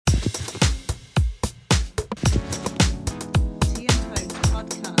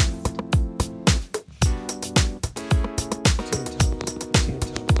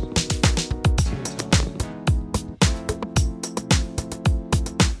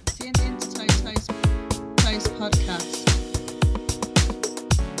podcast.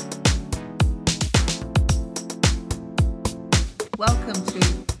 Welcome to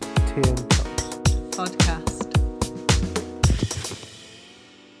Tea and Toast podcast.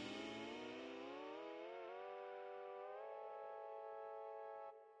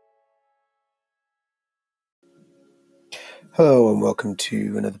 Hello and welcome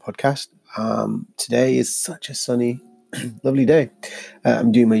to another podcast. Today is such a sunny, lovely day.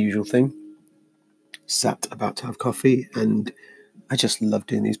 I'm doing my usual thing, sat about to have coffee, and I just love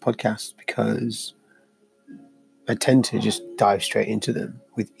doing these podcasts because I tend to just dive straight into them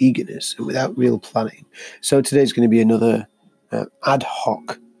with eagerness and without real planning. So today's going to be another ad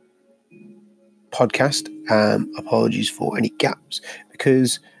hoc podcast. Apologies for any gaps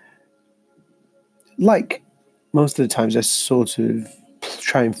because, like most of the times, I sort of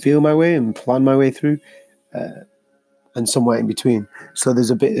try and feel my way and plan my way through, and somewhere in between. So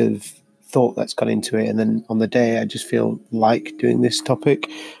there's a bit of thought that's gone into it, and then on the day I just feel like doing this topic.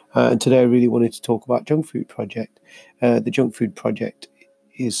 And today I really wanted to talk about Junk Food Project. The Junk Food Project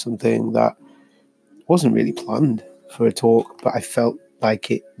is something that wasn't really planned for a talk, but I felt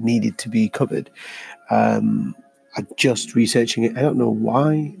like it needed to be covered. I just researching it. I don't know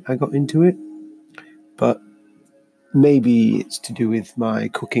why I got into it, but maybe it's to do with my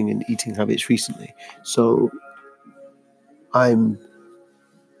cooking and eating habits recently. So I'm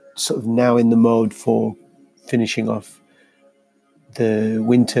sort of now in the mode for finishing off the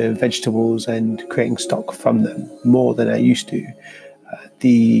winter vegetables and creating stock from them more than I used to.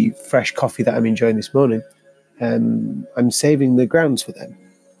 The fresh coffee that I'm enjoying this morning, I'm saving the grounds for them.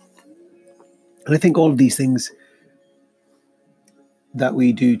 And I think all of these things that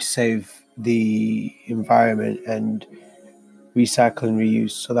we do to save the environment and recycle and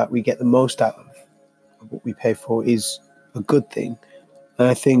reuse so that we get the most out of what we pay for is a good thing. And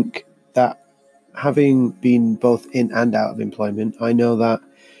I think that having been both in and out of employment, I know that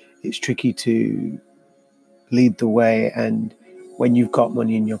it's tricky to lead the way, and when you've got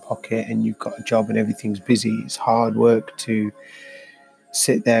money in your pocket and you've got a job and everything's busy, it's hard work to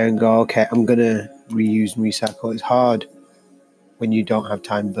sit there and go, okay, I'm going to reuse and recycle. It's hard when you don't have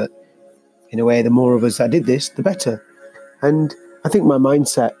time, but in a way, the more of us that did this, the better. And I think my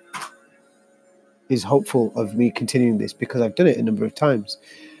mindset is hopeful of me continuing this because I've done it a number of times.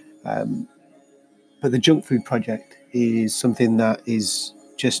 But the Junk Food Project is something that is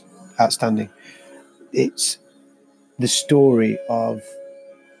just outstanding. It's the story of,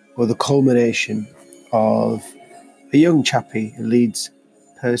 or the culmination of, a young chappie, a Leeds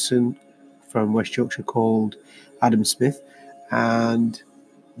person from West Yorkshire called Adam Smith, and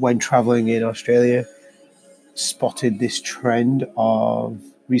when travelling in Australia, spotted this trend of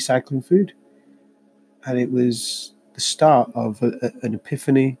recycling food. And it was the start of an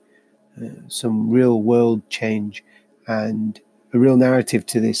epiphany, some real world change, and a real narrative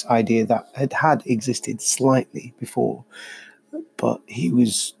to this idea that had existed slightly before, but he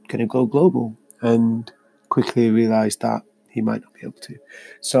was going to go global and quickly realised that he might not be able to.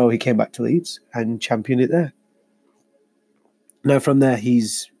 So he came back to Leeds and championed it there. Now from there,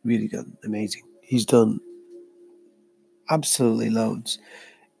 he's really done amazing. He's done absolutely loads.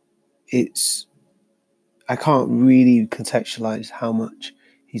 I can't really contextualise how much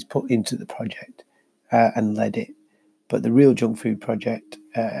he's put into the project and led it. But the real Junk Food Project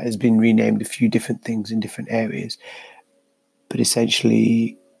has been renamed a few different things in different areas. But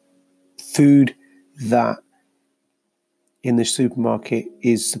essentially, food that in the supermarket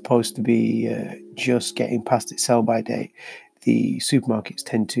is supposed to be just getting past its sell-by date, the supermarkets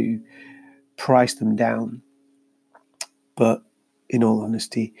tend to price them down. But in all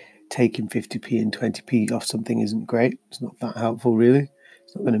honesty, taking 50p and 20p off something isn't great. It's not that helpful, really.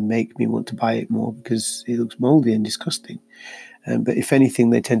 It's not going to make me want to buy it more because it looks mouldy and disgusting. But if anything,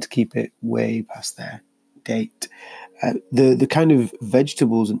 they tend to keep it way past their date. The kind of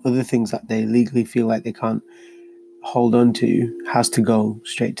vegetables and other things that they legally feel like they can't hold on to has to go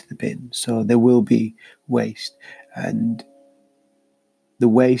straight to the bin. So there will be waste. And the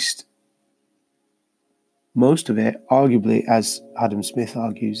waste, most of it, arguably, as Adam Smith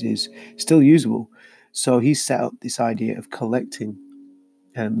argues, is still usable. So he's set up this idea of collecting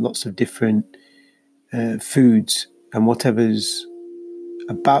lots of different foods and whatever's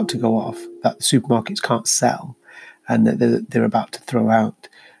about to go off that the supermarkets can't sell and that they're about to throw out.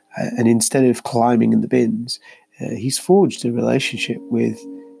 And instead of climbing in the bins, he's forged a relationship with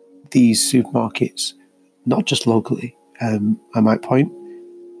these supermarkets, not just locally, I might point,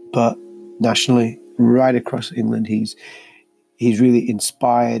 but nationally, right across England. He's really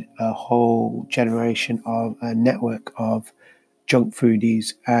inspired a whole generation of a network of junk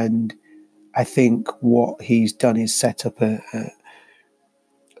foodies, and I think what he's done is set up a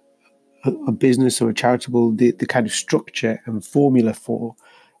business or a charitable, the kind of structure and formula for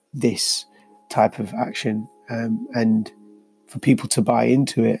this type of action, and for people to buy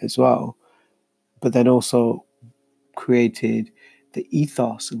into it as well, but then also created the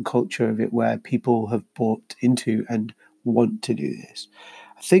ethos and culture of it where people have bought into and want to do this.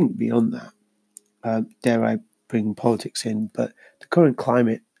 I think beyond that, dare I bring politics in, but the current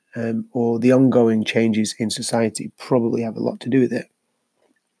climate, or the ongoing changes in society probably have a lot to do with it.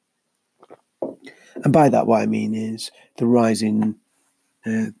 And by that, what I mean is the rise in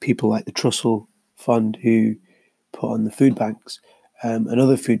people like the Trussell Fund, who put on the food banks, and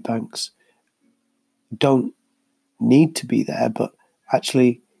other food banks don't need to be there, but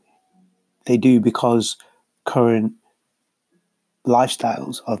actually they do, because current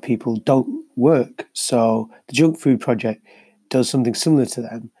lifestyles of people don't work. So the Junk Food Project does something similar to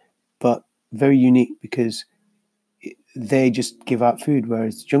them, but very unique, because they just give out food,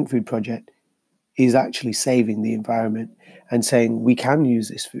 whereas the Junk Food Project is actually saving the environment and saying, we can use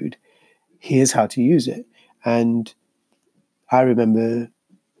this food, here's how to use it. And I remember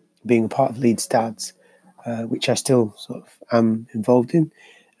being a part of Leeds Dads, which I still sort of am involved in.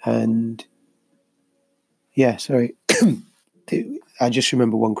 And yeah, sorry. I just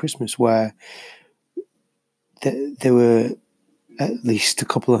remember one Christmas where there were at least a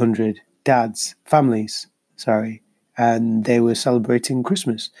couple of hundred families, and they were celebrating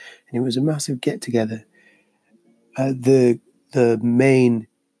Christmas, and it was a massive get together. The main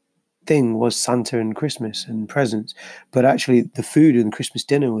thing was Santa and Christmas and presents, but actually the food and Christmas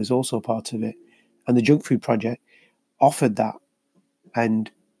dinner was also part of it. And the Junk Food Project offered that, and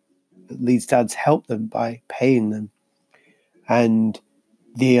Leeds Dads helped them by paying them. And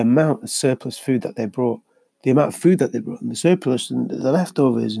the amount of surplus food that they brought, and the surplus and the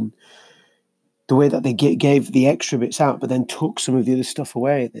leftovers, and the way that they gave the extra bits out, but then took some of the other stuff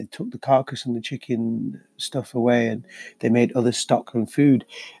away. They took the carcass and the chicken stuff away, and they made other stock and food.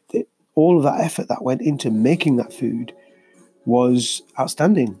 All of that effort that went into making that food was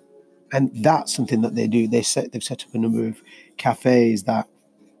outstanding. And that's something that they do. They've set up a number of cafes that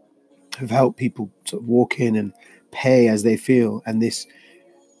have helped people sort of walk in and pay as they feel. And this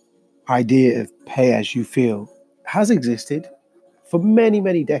idea of pay as you feel has existed for many,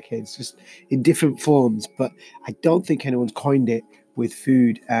 many decades, just in different forms. But I don't think anyone's coined it with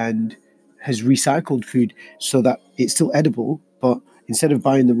food and has recycled food so that it's still edible. But instead of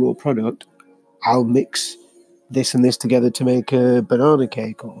buying the raw product, I'll mix this and this together to make a banana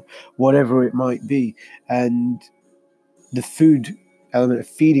cake or whatever it might be. And the food element of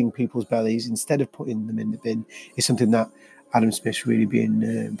feeding people's bellies instead of putting them in the bin is something that Adam Smith's really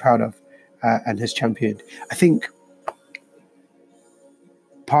been proud of and has championed. I think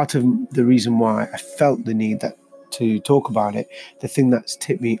part of the reason why I felt the need to talk about it, the thing that's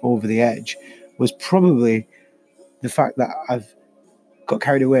tipped me over the edge, was probably the fact that I've got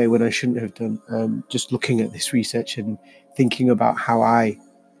carried away when I shouldn't have done, just looking at this research and thinking about how I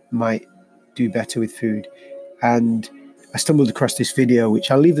might do better with food. And I stumbled across this video,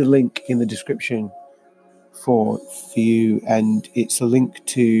 which I'll leave the link in the description for you, and it's a link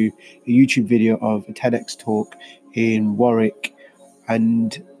to a YouTube video of a TEDx talk in Warwick,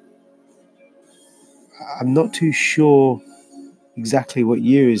 and I'm not too sure exactly what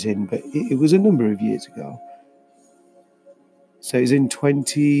year is in, but it was a number of years ago. So it's in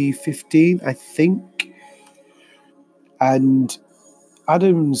 2015, I think. And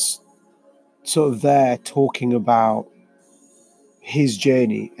Adam's sort of there talking about his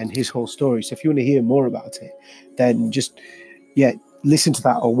journey and his whole story. So if you want to hear more about it, then just, listen to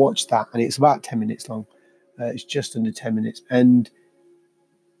that or watch that. And it's about 10 minutes long. It's just under 10 minutes. And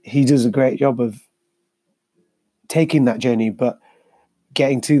he does a great job of taking that journey, but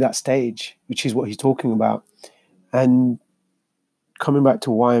getting to that stage, which is what he's talking about. And coming back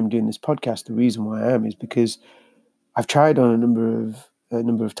to why I'm doing this podcast, the reason why I am is because I've tried on a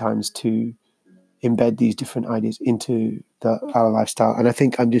number of times to embed these different ideas into our lifestyle, and I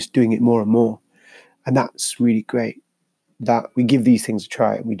think I'm just doing it more and more, and that's really great. That we give these things a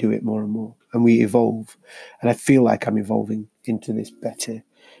try and we do it more and more, and we evolve. And I feel like I'm evolving into this better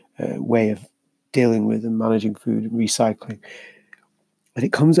way of dealing with and managing food and recycling. And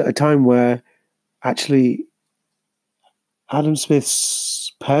it comes at a time where actually Adam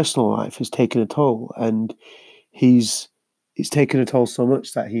Smith's personal life has taken a toll, and it's taken a toll so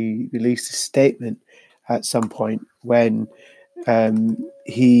much that he released a statement at some point when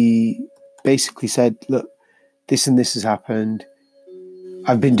he basically said, look, this and this has happened.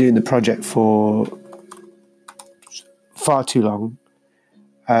 I've been doing the project for far too long.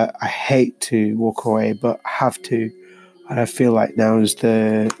 I hate to walk away, but I have to. And I feel like now is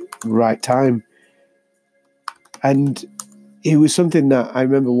the right time. And it was something that I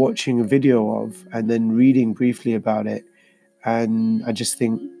remember watching a video of and then reading briefly about it. And I just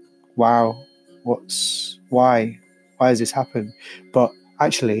think, wow, why has this happened? But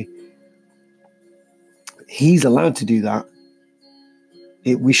actually, he's allowed to do that.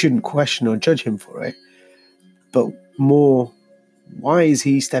 We shouldn't question or judge him for it. But more, why is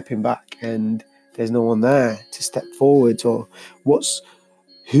he stepping back and there's no one there to step forward? Or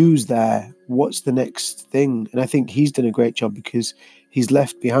who's there? What's the next thing? And I think he's done a great job because he's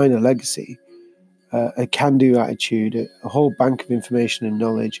left behind a legacy, a can-do attitude, a whole bank of information and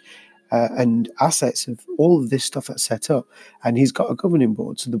knowledge and assets of all of this stuff that's set up. And he's got a governing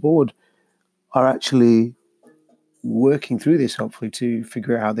board. So the board are actually working through this, hopefully, to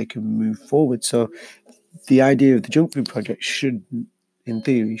figure out how they can move forward. So the idea of the junk food project in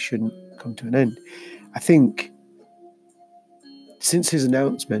theory, shouldn't come to an end. I think since his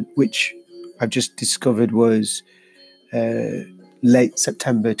announcement, which I've just discovered was late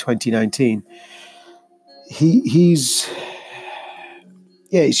September 2019,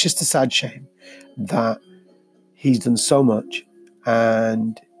 it's just a sad shame that he's done so much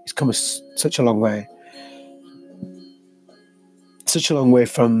and he's come such a long way. Such a long way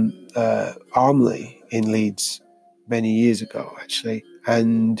from Armley in Leeds many years ago, actually.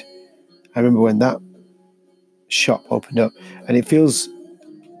 And I remember when that shop opened up, and it feels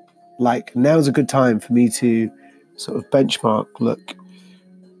like now's a good time for me to sort of benchmark, look,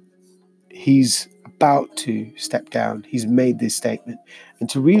 he's about to step down. He's made this statement, and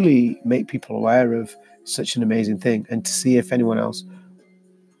to really make people aware of such an amazing thing and to see if anyone else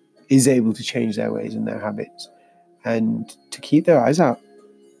is able to change their ways and their habits and to keep their eyes out,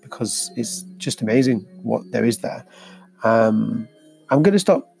 because it's just amazing what there is there. I'm going to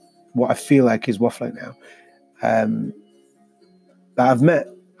stop what I feel like is waffling now. I've met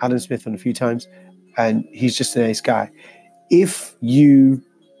Adam Smith on a few times, and he's just a nice guy. If you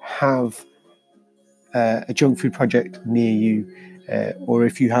have a junk food project near you, or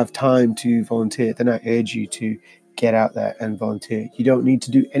if you have time to volunteer, then I urge you to get out there and volunteer. You don't need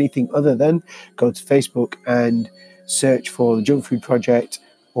to do anything other than go to Facebook and search for the Junk Food Project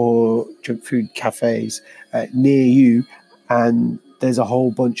or junk food cafes near you, and there's a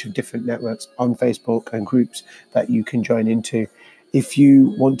whole bunch of different networks on Facebook and groups that you can join into. If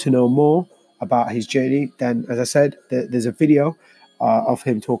you want to know more about his journey, then, as I said, there's a video of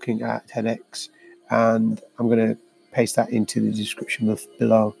him talking at TEDx, and I'm going to paste that into the description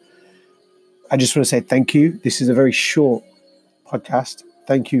below. I just want to say thank you. This is a very short podcast.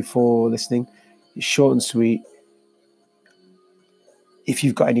 Thank you for listening. It's short and sweet. If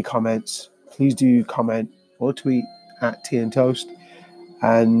you've got any comments, please do comment or tweet at Tea and Toast.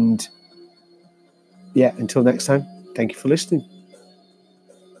 And yeah, until next time, thank you for listening.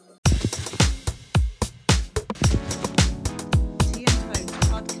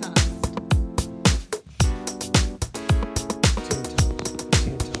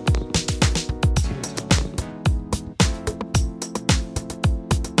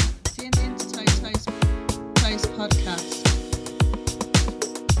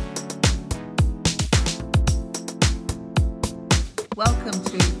 Welcome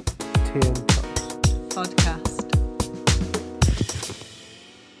to Tea and